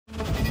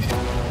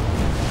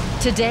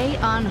Today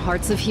on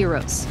Hearts of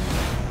Heroes,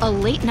 a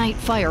late-night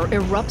fire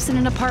erupts in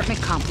an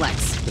apartment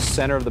complex. The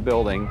center of the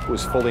building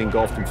was fully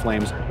engulfed in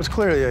flames. It was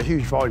clearly a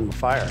huge volume of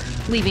fire.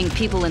 Leaving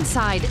people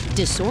inside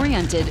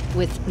disoriented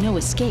with no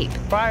escape.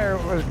 Fire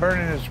was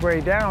burning its way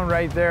down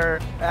right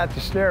there at the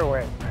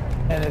stairway,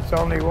 and it's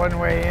only one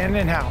way in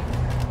and out.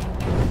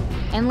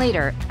 And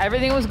later,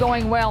 everything was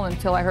going well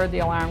until I heard the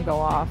alarm go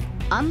off.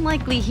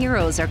 Unlikely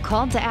heroes are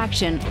called to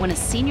action when a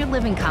senior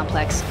living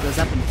complex goes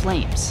up in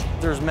flames.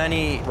 There's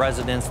many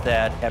residents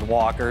that had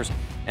walkers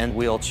and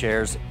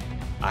wheelchairs.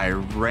 I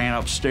ran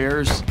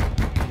upstairs.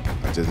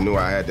 I just knew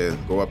I had to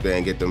go up there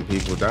and get them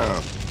people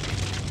down.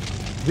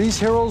 These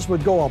heroes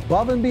would go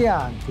above and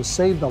beyond to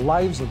save the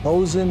lives of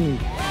those in need.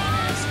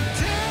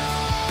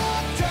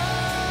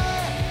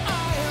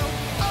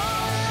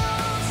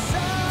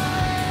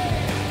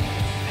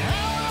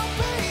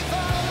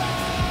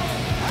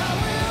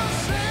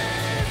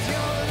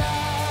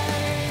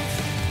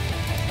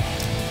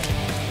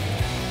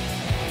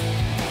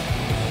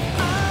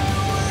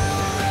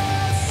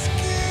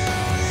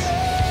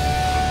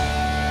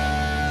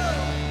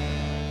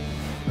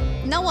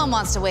 No one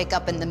wants to wake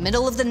up in the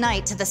middle of the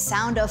night to the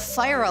sound of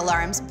fire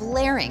alarms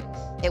blaring.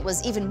 It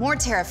was even more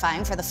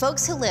terrifying for the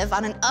folks who live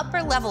on an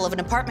upper level of an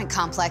apartment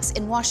complex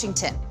in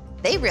Washington.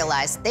 They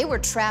realized they were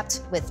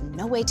trapped with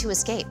no way to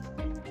escape.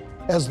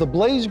 As the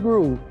blaze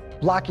grew,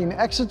 blocking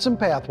exits and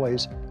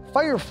pathways,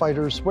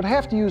 firefighters would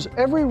have to use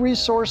every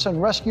resource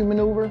and rescue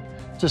maneuver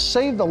to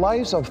save the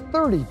lives of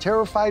 30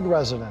 terrified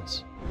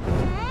residents.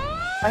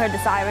 I heard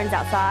the sirens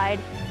outside,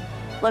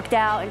 looked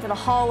out into the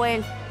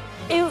hallway.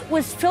 It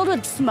was filled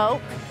with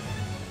smoke.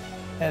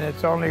 And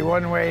it's only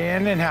one way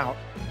in and out.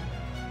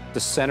 The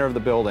center of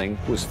the building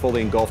was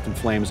fully engulfed in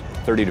flames,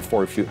 30 to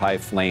 40 feet high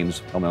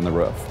flames on the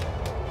roof.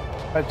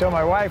 I told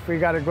my wife we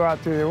got to go out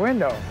through the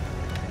window.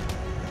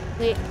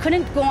 We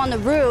couldn't go on the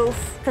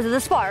roof because of the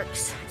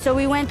sparks, so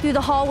we went through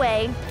the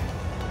hallway.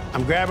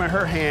 I'm grabbing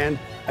her hand.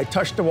 I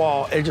touch the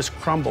wall. It just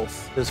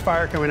crumbles. There's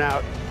fire coming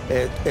out.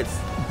 It's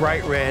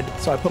bright red,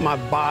 so I put my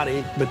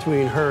body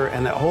between her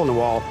and that hole in the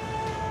wall.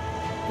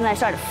 And I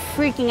started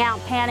freaking out,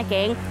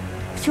 panicking.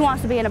 Who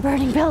wants to be in a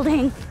burning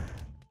building?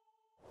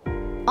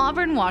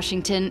 Auburn,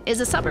 Washington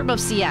is a suburb of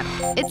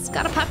Seattle. It's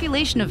got a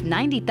population of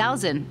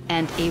 90,000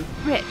 and a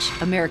rich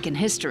American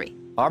history.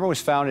 Auburn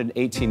was founded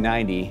in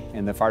 1890,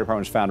 and the fire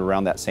department was founded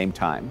around that same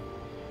time.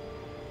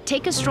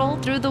 Take a stroll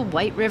through the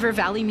White River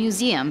Valley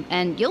Museum,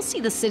 and you'll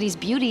see the city's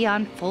beauty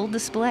on full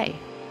display.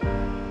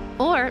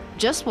 Or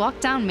just walk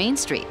down Main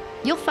Street.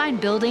 You'll find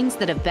buildings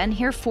that have been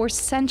here for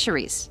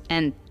centuries,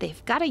 and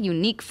they've got a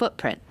unique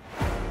footprint.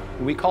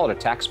 We call it a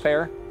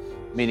taxpayer,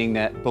 meaning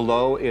that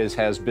below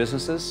has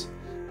businesses,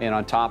 and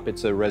on top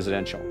it's a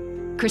residential.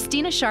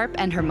 Christina Sharp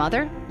and her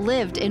mother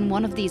lived in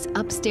one of these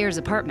upstairs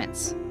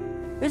apartments.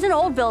 It was an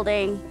old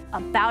building,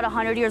 about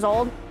 100 years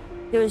old.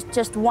 There was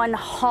just one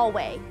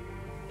hallway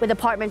with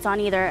apartments on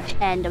either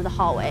end of the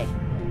hallway.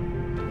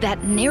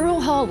 That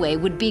narrow hallway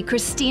would be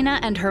Christina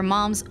and her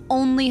mom's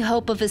only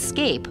hope of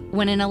escape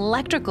when an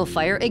electrical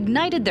fire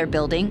ignited their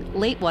building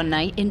late one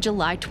night in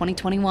July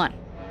 2021.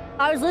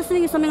 I was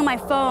listening to something on my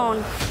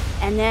phone,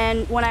 and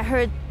then when I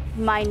heard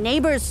my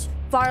neighbor's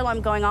fire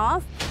alarm going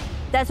off,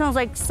 that sounds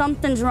like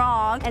something's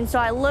wrong, and so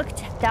I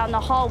looked down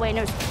the hallway and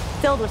it was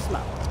filled with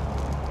smoke.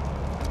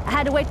 I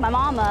had to wake my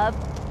mom up,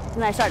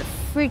 and I started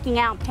freaking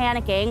out,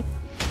 panicking.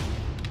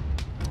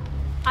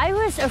 I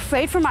was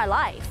afraid for my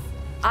life.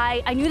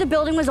 I knew the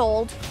building was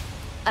old.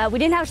 We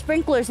didn't have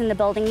sprinklers in the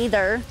building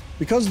either.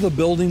 Because of the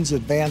building's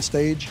advanced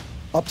age,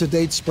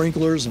 up-to-date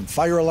sprinklers and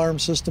fire alarm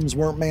systems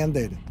weren't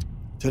mandated.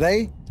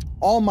 Today,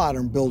 all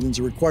modern buildings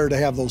are required to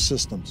have those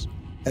systems,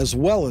 as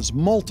well as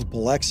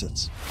multiple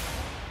exits.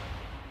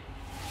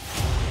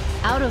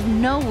 Out of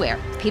nowhere,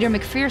 Peter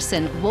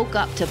McPherson woke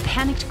up to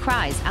panicked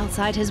cries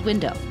outside his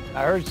window.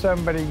 I heard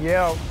somebody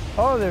yell,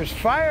 "Oh, there's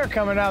fire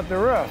coming out the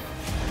roof."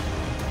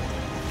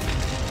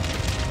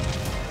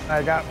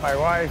 I got my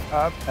wife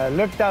up. I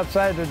looked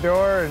outside the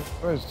door and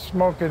it was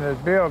smoke in the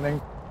building.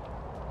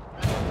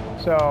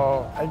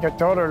 So I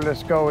told her,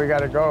 "Let's go, we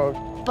gotta go."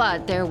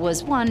 But there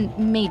was one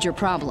major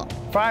problem.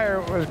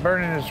 Fire was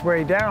burning its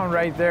way down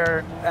right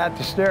there at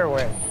the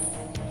stairway.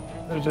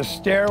 There's a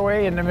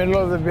stairway in the middle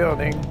of the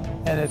building,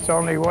 and it's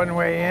only one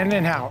way in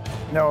and out,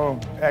 no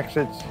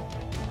exits.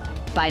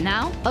 By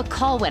now, a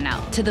call went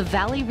out to the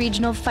Valley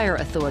Regional Fire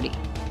Authority.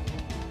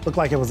 Looked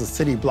like it was a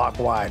city block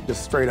wide,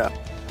 just straight up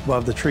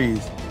above the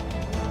trees.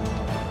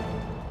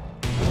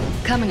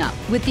 Coming up,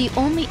 with the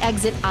only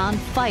exit on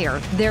fire,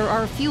 there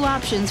are few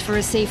options for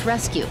a safe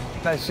rescue.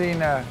 I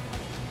seen a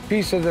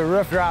piece of the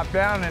roof drop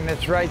down, and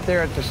it's right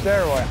there at the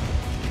stairwell.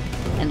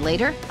 And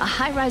later, a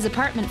high-rise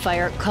apartment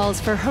fire calls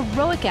for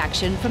heroic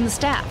action from the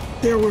staff.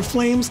 There were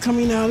flames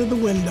coming out of the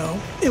window.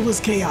 It was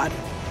chaotic.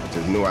 I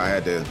just knew I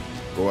had to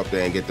go up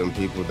there and get them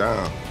people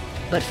down.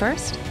 But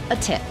first, a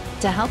tip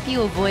to help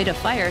you avoid a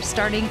fire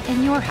starting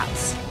in your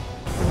house.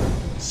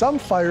 Some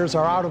fires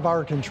are out of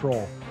our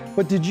control,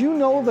 but did you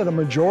know that a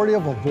majority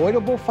of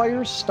avoidable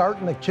fires start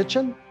in the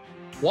kitchen?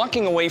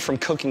 Walking away from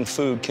cooking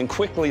food can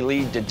quickly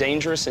lead to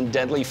dangerous and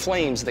deadly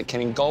flames that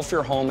can engulf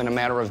your home in a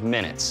matter of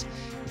minutes.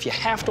 If you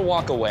have to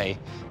walk away,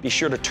 be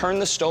sure to turn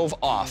the stove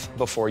off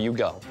before you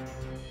go.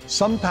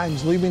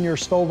 Sometimes leaving your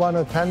stove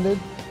unattended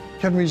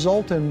can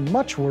result in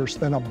much worse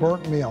than a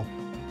burnt meal.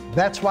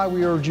 That's why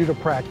we urge you to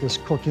practice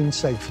cooking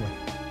safely.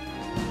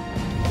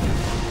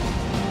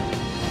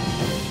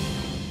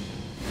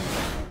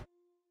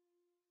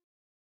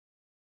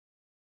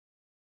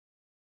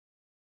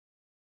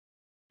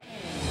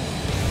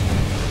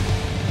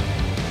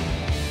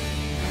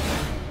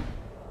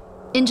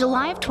 In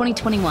July of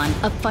 2021,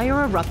 a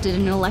fire erupted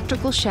in an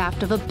electrical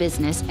shaft of a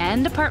business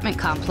and apartment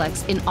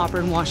complex in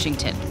Auburn,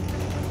 Washington.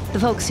 The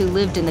folks who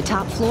lived in the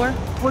top floor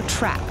were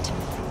trapped.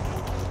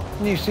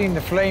 You seen the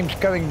flames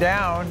coming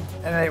down,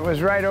 and it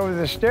was right over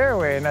the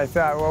stairway, and I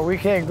thought, well, we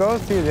can't go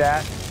through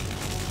that.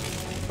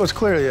 It was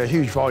clearly a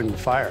huge volume of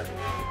fire.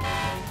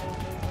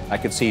 I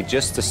could see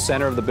just the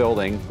center of the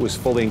building was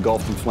fully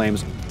engulfed in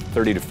flames,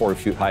 30 to 40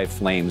 feet high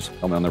flames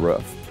on the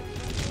roof.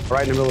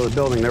 Right in the middle of the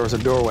building, there was a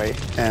doorway,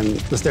 and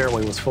the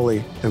stairway was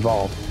fully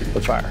involved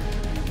with fire.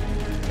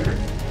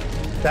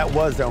 That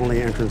was the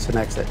only entrance and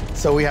exit.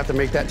 So we have to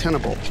make that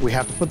tenable. We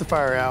have to put the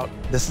fire out.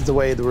 This is the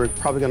way that we're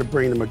probably going to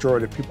bring the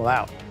majority of people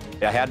out.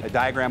 I had a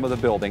diagram of the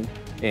building,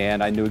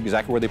 and I knew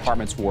exactly where the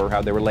apartments were,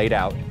 how they were laid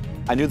out.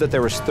 I knew that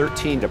there was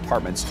 13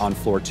 apartments on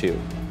floor 2.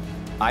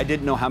 I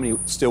didn't know how many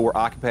still were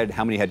occupied,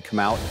 how many had come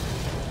out.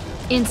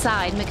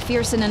 Inside,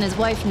 McPherson and his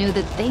wife knew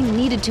that they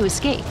needed to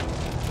escape.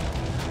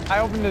 I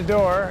opened the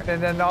door,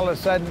 and then all of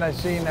a sudden I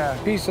seen a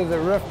piece of the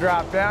roof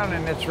drop down,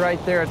 and it's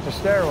right there at the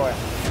stairway.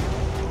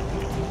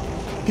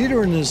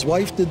 Peter and his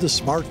wife did the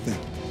smart thing.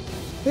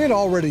 They had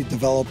already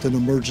developed an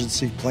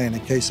emergency plan in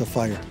case of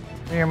fire.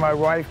 Me and my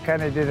wife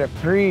kind of did a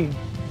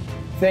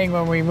pre-thing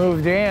when we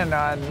moved in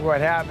on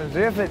what happens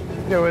if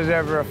there was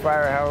ever a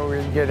fire, how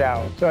we'd get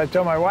out. So I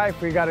told my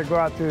wife we got to go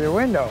out through the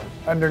window.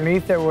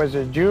 Underneath there was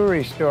a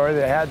jewelry store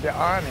that had the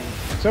awning.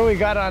 So we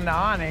got on the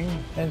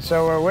awning, and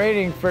so we're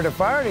waiting for the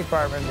fire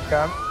department to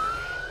come.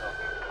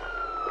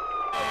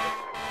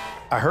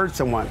 I heard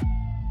someone.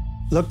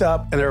 Looked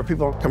up, and there were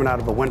people coming out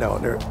of a window.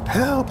 They're,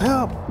 help,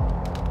 help.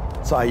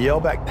 So I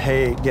yelled back,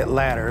 hey, get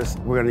ladders.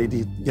 We're gonna need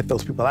to get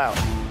those people out.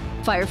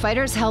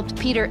 Firefighters helped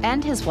Peter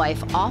and his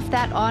wife off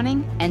that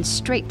awning and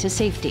straight to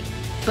safety.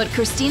 But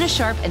Christina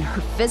Sharp and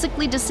her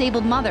physically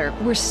disabled mother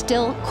were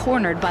still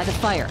cornered by the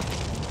fire.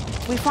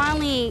 We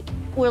finally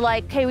were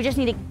like, okay, we just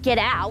need to get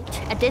out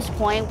at this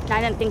point.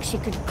 I didn't think she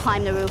could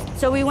climb the roof.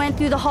 So we went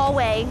through the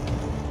hallway.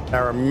 I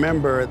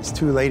remember it's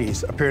 2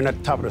 ladies appearing at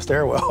the top of the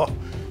stairwell,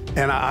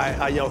 and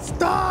I yelled,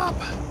 stop!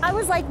 I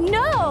was like,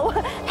 no,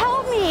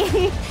 help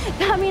me.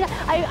 I mean,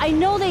 I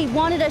know they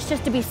wanted us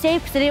just to be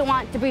safe because they didn't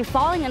want debris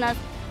falling on us,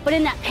 but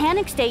in that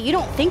panic state, you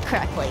don't think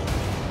correctly.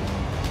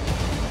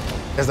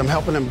 As I'm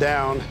helping them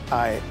down,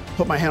 I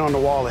put my hand on the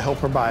wall to help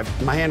her by.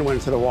 My hand went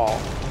into the wall,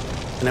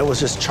 and it was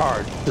just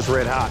charred, just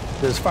red hot.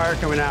 There's fire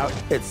coming out.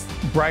 It's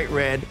bright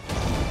red.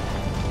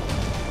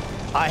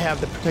 I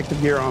have the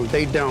protective gear on.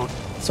 They don't.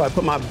 So I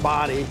put my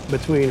body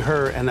between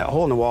her and that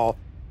hole in the wall,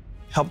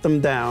 helped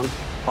them down,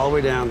 all the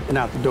way down and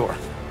out the door.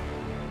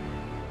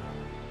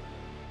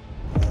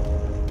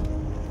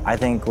 I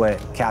think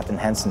what Captain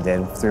Henson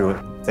did through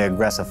the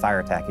aggressive fire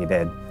attack he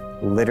did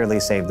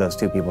literally saved those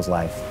 2 people's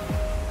life.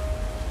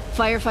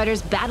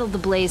 Firefighters battled the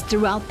blaze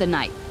throughout the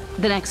night.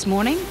 The next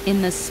morning,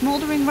 in the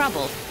smoldering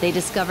rubble, they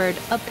discovered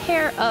a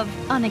pair of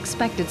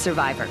unexpected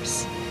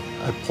survivors.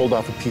 I pulled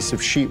off a piece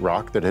of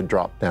sheetrock that had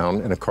dropped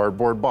down in a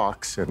cardboard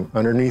box, and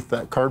underneath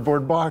that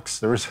cardboard box,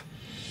 there was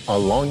a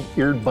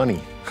long-eared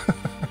bunny.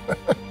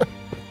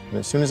 And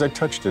as soon as I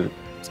touched it,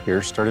 its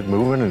ears started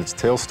moving and its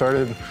tail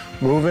started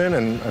moving,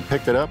 and I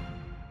picked it up.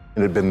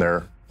 It had been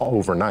there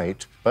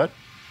overnight, but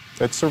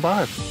it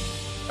survived.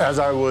 As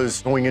I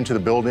was going into the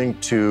building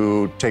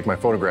to take my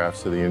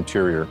photographs of the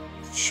interior,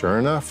 sure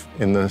enough,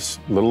 in this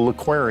little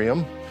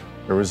aquarium,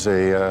 there was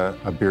a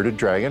bearded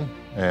dragon,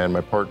 and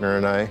my partner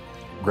and I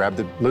grabbed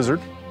the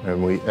lizard,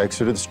 and we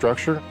exited the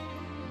structure.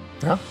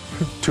 Yeah,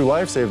 2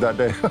 lives saved that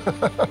day.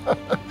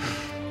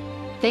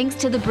 Thanks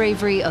to the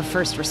bravery of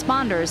first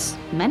responders,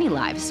 many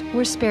lives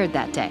were spared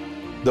that day.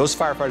 Those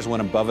firefighters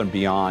went above and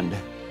beyond.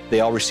 They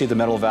all received the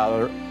Medal of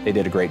Valor. They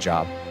did a great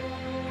job.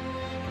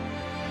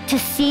 To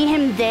see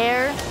him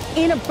there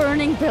in a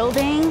burning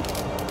building,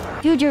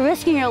 dude, you're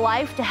risking your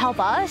life to help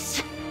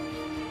us.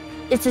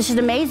 It's just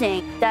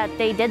amazing that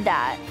they did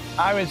that.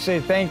 I would say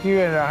thank you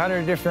in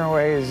 100 different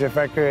ways if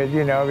I could,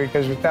 you know,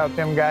 because without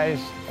them guys,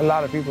 a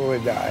lot of people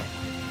would die.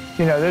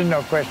 You know, there's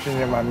no question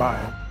in my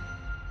mind.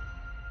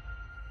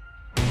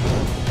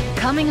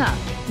 Coming up,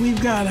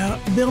 we've got a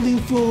building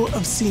full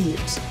of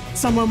seniors.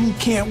 Some of them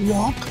can't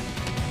walk.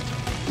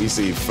 We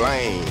see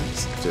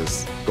flames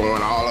just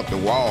going all up the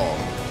wall.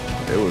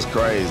 It was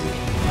crazy.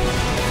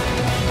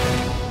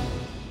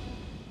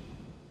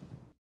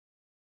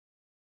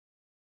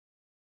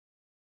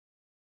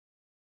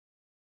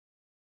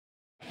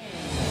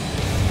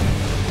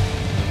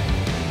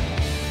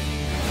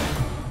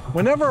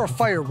 Whenever a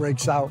fire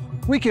breaks out,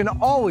 we can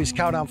always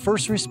count on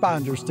first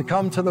responders to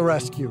come to the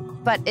rescue.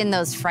 But in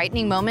those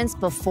frightening moments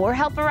before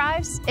help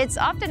arrives, it's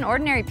often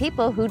ordinary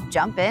people who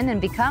jump in and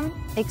become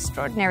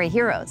extraordinary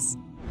heroes.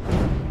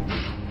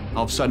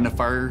 All of a sudden, the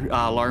fire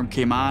alarm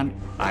came on.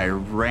 I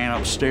ran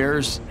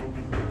upstairs.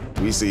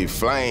 We see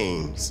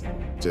flames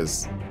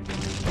just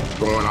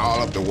going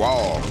all up the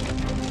wall.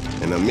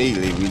 And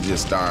immediately, we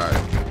just start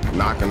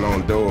knocking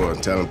on doors,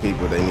 telling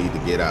people they need to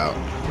get out.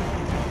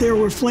 There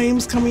were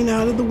flames coming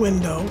out of the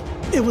window.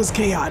 It was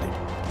chaotic.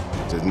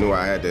 Just knew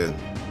I had to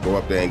go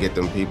up there and get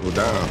them people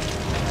down.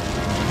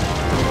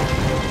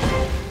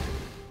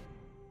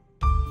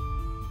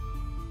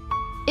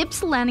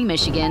 Ypsilanti,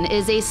 Michigan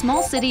is a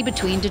small city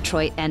between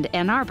Detroit and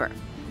Ann Arbor.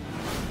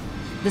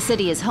 The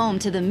city is home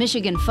to the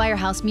Michigan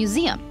Firehouse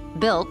Museum,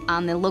 built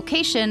on the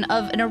location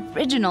of an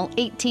original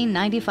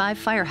 1895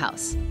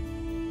 firehouse.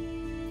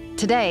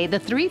 Today, the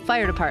 3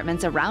 fire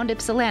departments around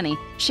Ypsilanti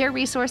share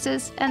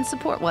resources and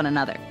support one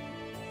another.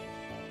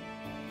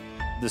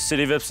 The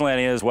city of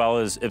Ypsilanti, as well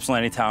as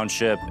Ypsilanti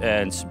Township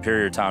and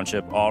Superior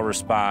Township, all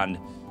respond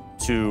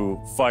to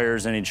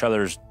fires in each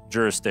other's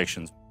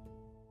jurisdictions.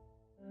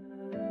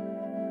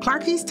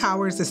 Clark East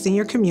Tower is a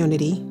senior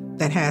community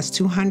that has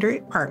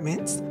 200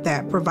 apartments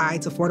that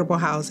provides affordable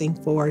housing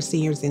for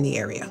seniors in the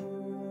area.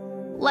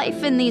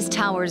 Life in these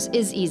towers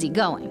is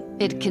easygoing.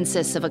 It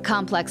consists of a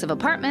complex of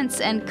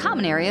apartments and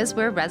common areas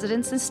where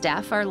residents and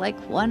staff are like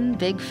one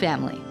big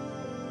family.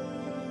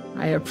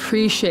 I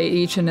appreciate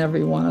each and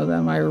every one of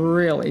them, I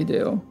really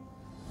do.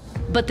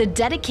 But the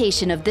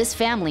dedication of this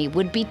family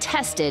would be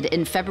tested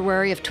in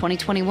February of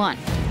 2021,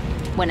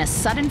 when a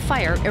sudden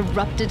fire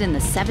erupted in the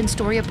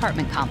 7-story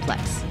apartment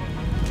complex.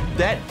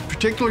 That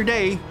particular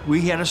day,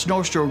 we had a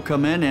snowstorm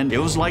come in, and it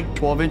was like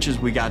 12 inches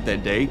we got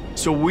that day.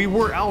 So we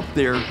were out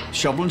there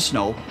shoveling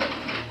snow.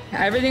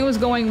 Everything was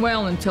going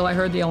well until I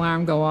heard the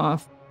alarm go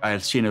off. I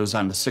had seen it was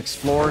on the 6th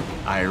floor.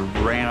 I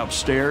ran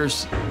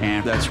upstairs,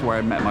 and that's where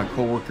I met my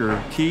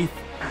coworker, Keith.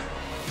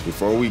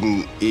 Before we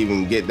can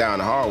even get down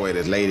the hallway,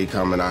 this lady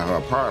coming out of her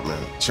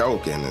apartment,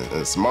 choking,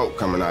 and smoke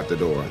coming out the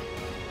door.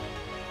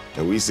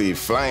 And we see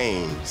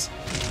flames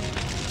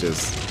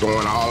just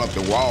going all up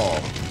the wall.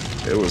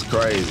 It was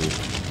crazy.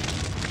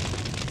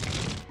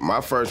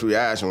 My first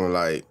reaction was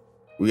like,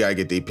 we gotta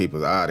get these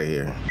people out of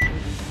here.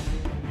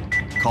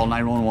 Call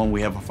 911,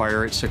 we have a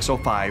fire at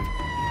 6:05.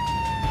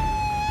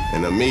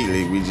 And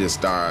immediately we just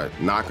start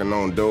knocking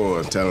on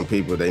doors, telling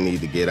people they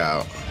need to get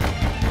out.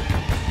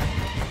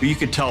 You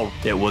could tell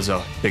it was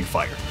a big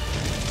fire.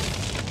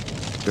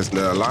 Because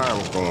the alarm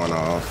was going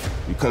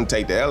off, you couldn't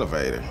take the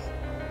elevator.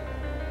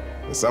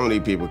 And some of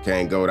these people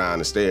can't go down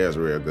the stairs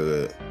real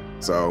good.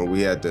 So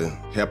we had to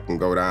help them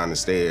go down the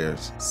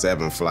stairs,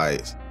 7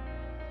 flights.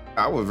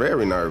 I was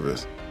very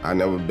nervous. I'd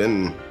never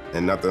been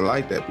in nothing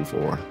like that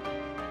before.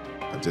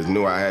 I just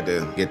knew I had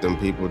to get them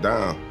people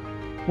down.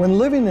 When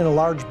living in a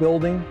large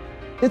building,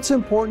 it's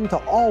important to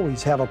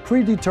always have a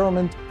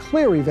predetermined,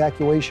 clear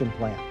evacuation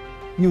plan.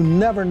 You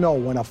never know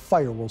when a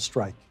fire will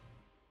strike.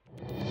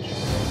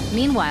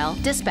 Meanwhile,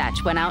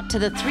 dispatch went out to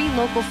the 3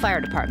 local fire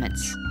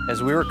departments.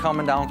 As we were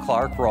coming down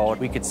Clark Road,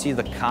 we could see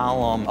the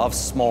column of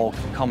smoke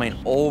coming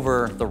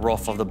over the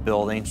roof of the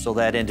building, so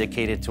that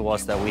indicated to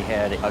us that we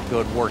had a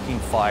good working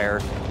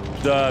fire.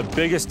 The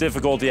biggest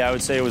difficulty, I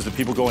would say, was the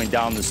people going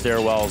down the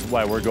stairwells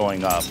while we're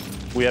going up.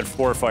 We had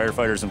 4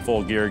 firefighters in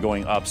full gear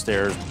going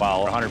upstairs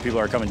while 100 people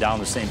are coming down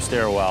the same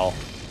stairwell.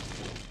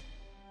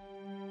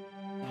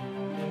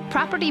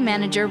 Property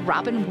manager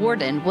Robin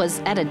Warden was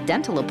at a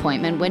dental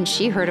appointment when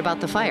she heard about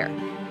the fire.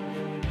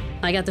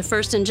 I got the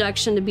first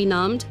injection to be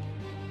numbed,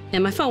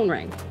 and my phone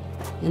rang,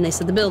 and they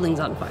said the building's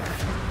on fire.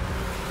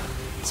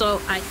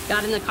 So I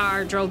got in the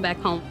car, drove back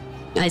home.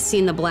 I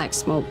seen the black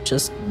smoke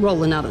just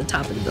rolling out of the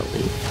top of the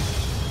building.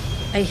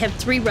 I have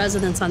 3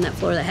 residents on that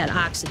floor that had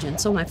oxygen,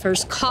 so my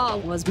first call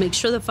was make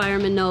sure the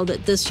firemen know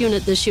that this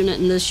unit,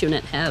 and this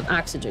unit have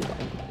oxygen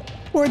going.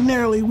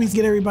 Ordinarily, we'd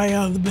get everybody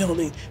out of the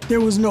building.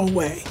 There was no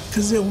way,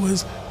 because it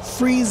was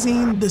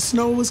freezing, the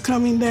snow was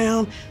coming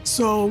down,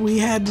 so we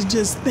had to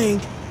just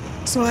think.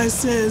 So I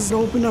says,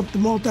 open up the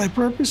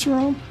multi-purpose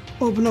room,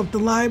 open up the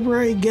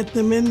library, get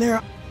them in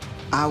there.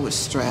 I was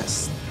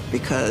stressed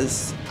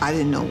because I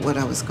didn't know what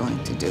I was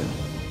going to do.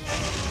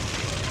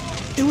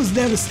 It was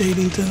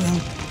devastating to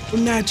them.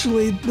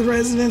 Naturally, the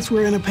residents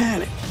were in a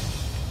panic.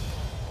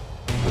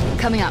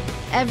 Coming up,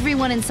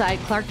 everyone inside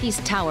Clark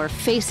East Tower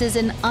faces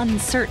an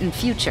uncertain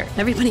future.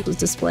 Everybody was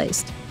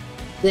displaced.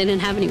 They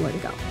didn't have anywhere to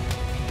go.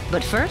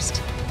 But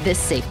first, this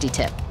safety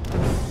tip.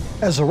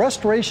 As a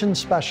restoration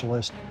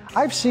specialist,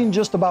 I've seen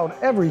just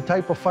about every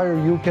type of fire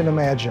you can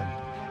imagine.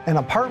 And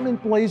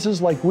apartment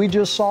blazes like we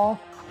just saw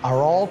are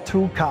all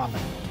too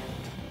common.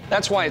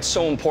 That's why it's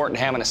so important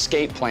to have an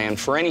escape plan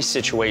for any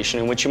situation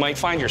in which you might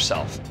find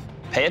yourself.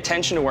 Pay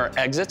attention to where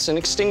exits and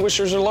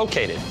extinguishers are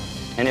located.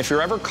 And if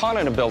you're ever caught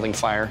in a building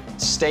fire,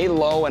 stay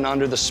low and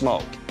under the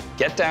smoke.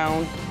 Get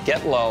down,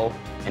 get low,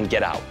 and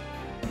get out.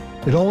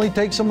 It only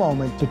takes a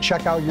moment to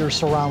check out your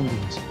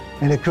surroundings,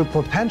 and it could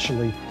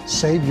potentially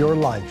save your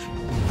life.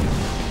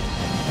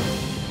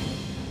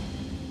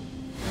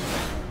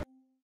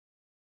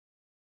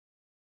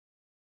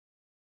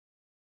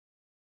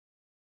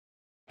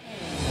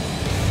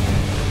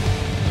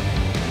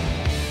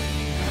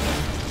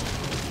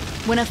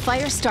 When a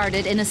fire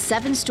started in a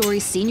 7-story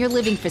senior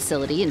living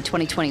facility in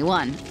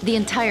 2021, the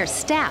entire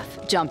staff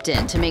jumped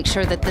in to make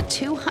sure that the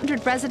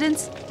 200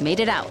 residents made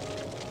it out.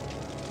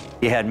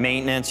 You had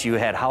maintenance, you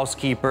had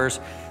housekeepers.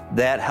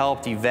 That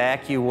helped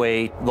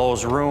evacuate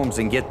those rooms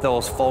and get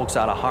those folks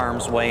out of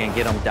harm's way and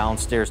get them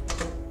downstairs.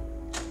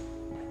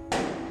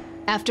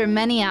 After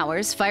many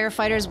hours,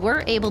 firefighters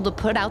were able to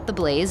put out the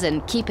blaze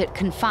and keep it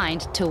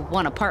confined to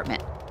one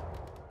apartment.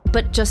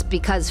 But just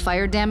because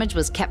fire damage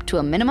was kept to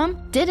a minimum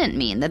didn't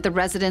mean that the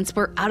residents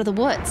were out of the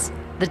woods.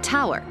 The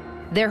tower,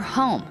 their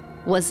home,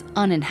 was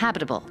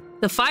uninhabitable.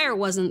 The fire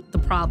wasn't the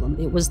problem,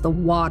 it was the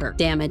water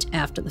damage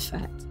after the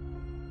fact.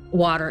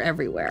 Water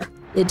everywhere.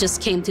 It just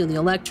came through the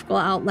electrical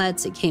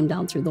outlets, it came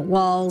down through the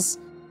walls.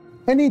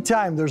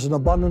 Anytime there's an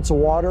abundance of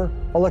water,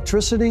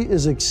 electricity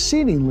is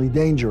exceedingly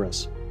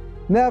dangerous.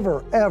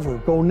 Never, ever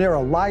go near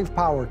a live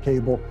power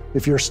cable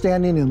if you're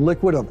standing in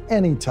liquid of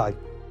any type.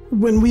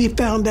 When we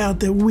found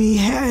out that we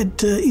had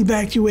to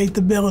evacuate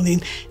the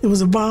building, it was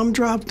a bomb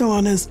dropped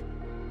on us.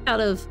 Out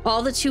of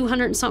all the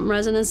 200 and something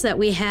residents that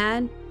we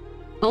had,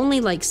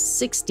 only like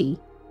 60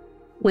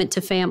 went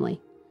to family.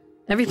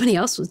 Everybody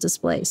else was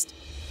displaced.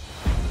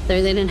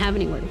 They didn't have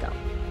anywhere to go.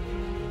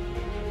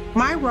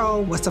 My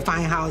role was to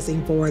find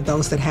housing for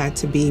those that had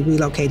to be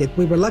relocated.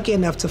 We were lucky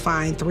enough to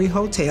find 3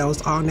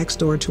 hotels all next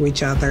door to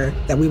each other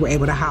that we were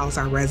able to house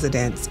our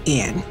residents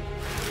in.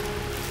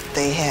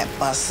 They had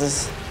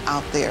buses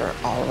out there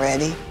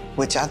already,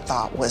 which I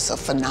thought was a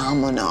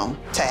phenomenal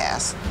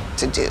task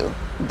to do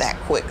that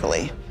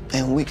quickly.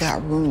 And we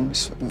got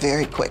rooms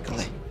very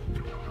quickly.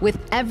 With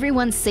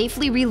everyone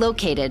safely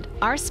relocated,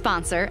 our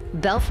sponsor,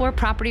 Belfour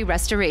Property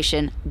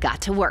Restoration,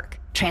 got to work,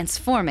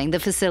 transforming the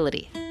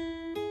facility.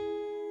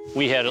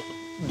 We had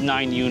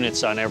 9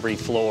 units on every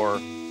floor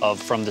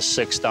from the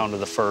 6th down to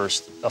the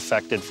 1st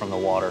affected from the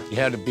water. You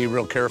had to be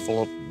real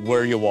careful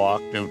where you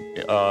walked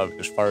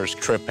as far as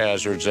trip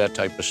hazards, that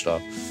type of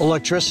stuff.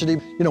 Electricity,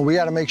 you know, we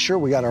got to make sure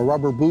we got our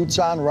rubber boots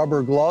on,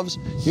 rubber gloves.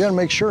 You got to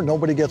make sure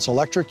nobody gets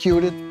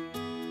electrocuted.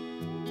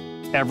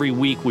 Every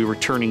week we were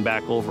turning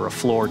back over a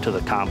floor to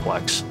the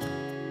complex.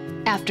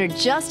 After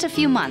just a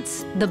few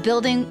months, the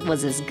building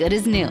was as good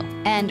as new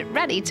and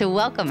ready to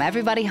welcome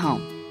everybody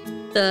home.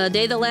 The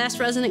day the last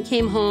resident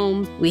came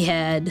home, we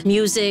had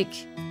music.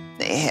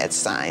 They had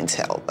signs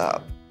held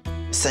up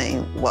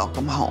saying,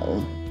 "Welcome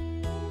home."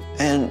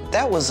 And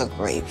that was a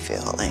great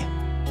feeling.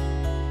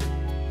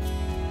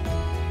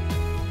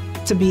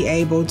 To be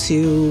able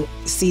to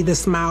see the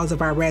smiles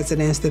of our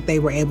residents that they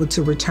were able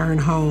to return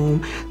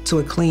home to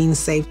a clean,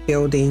 safe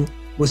building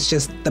was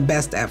just the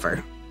best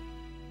ever.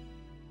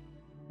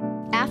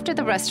 After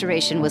the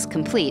restoration was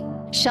complete,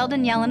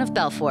 Sheldon Yellen of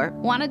Belfour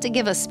wanted to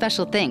give a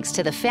special thanks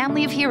to the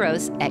family of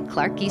heroes at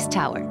Clark East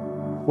Tower.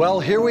 Well,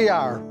 here we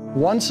are,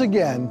 once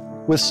again,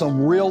 with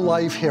some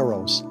real-life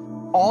heroes.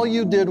 All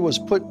you did was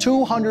put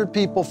 200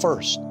 people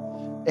first,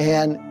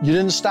 and you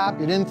didn't stop,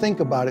 you didn't think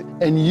about it,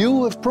 and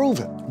you have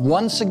proven,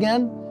 once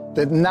again,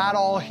 that not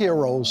all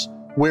heroes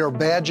wear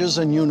badges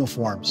and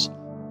uniforms.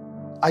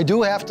 I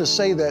do have to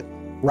say that,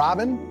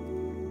 Robin,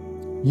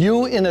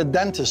 you in a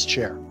dentist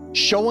chair,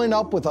 showing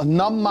up with a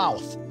numb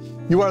mouth,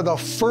 you are the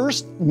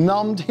first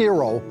numbed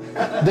hero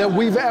that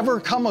we've ever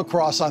come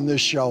across on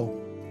this show.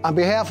 On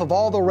behalf of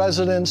all the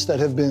residents that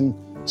have been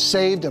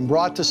saved and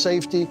brought to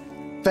safety,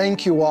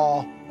 thank you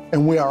all,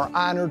 and we are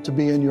honored to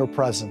be in your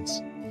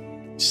presence.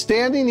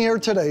 Standing here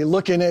today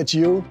looking at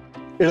you,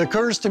 it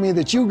occurs to me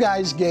that you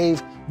guys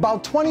gave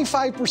about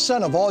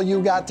 25% of all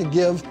you got to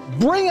give.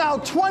 Bring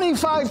out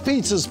 25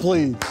 pizzas,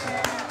 please.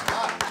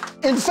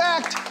 In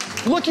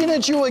fact, looking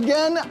at you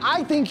again,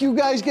 I think you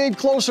guys gave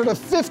closer to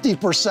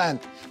 50%.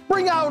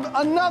 Bring out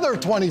another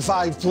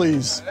 25,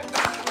 please.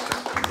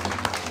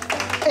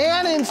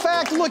 And in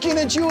fact, looking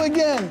at you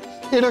again,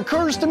 it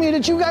occurs to me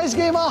that you guys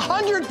gave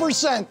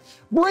 100%.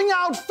 Bring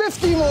out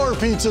 50 more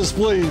pizzas,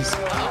 please.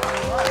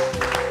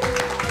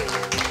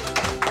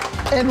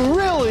 And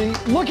really,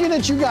 looking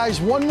at you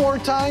guys one more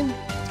time,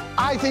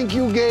 I think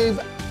you gave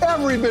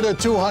every bit of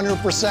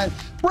 200%.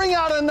 Bring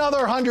out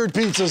another 100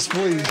 pizzas,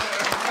 please.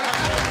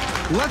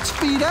 Let's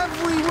feed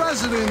every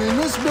resident in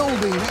this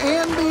building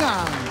and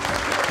beyond.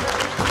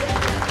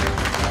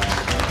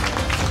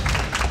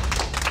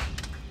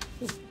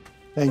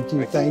 Thank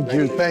you, thank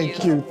you,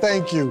 thank you,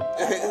 thank you,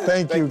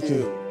 thank you,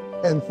 too.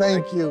 And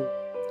thank you.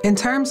 In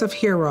terms of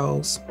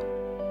heroes,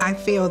 I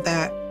feel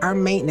that our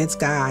maintenance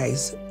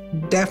guys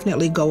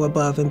definitely go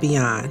above and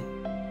beyond.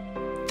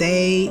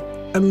 They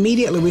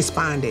immediately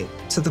responded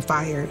to the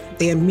fire.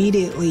 They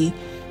immediately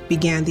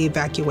began the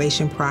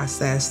evacuation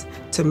process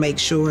to make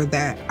sure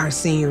that our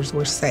seniors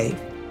were safe.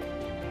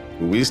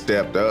 We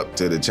stepped up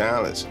to the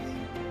challenge.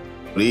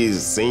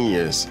 These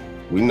seniors,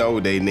 we know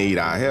they need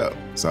our help,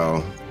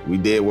 so we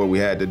did what we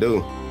had to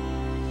do.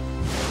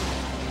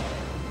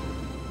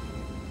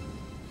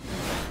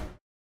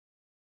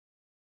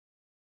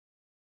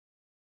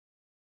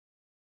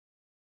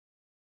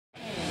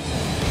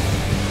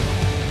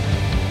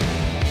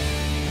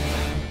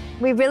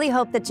 We We really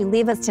hope that you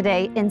leave us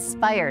today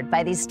inspired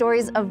by these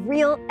stories of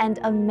real and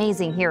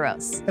amazing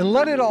heroes. And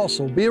let it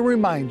also be a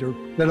reminder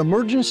that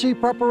emergency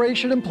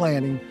preparation and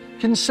planning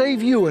can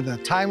save you in a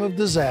time of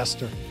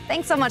disaster.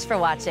 Thanks so much for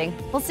watching.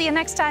 We'll see you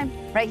next time,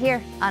 right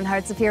here on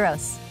Hearts of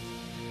Heroes.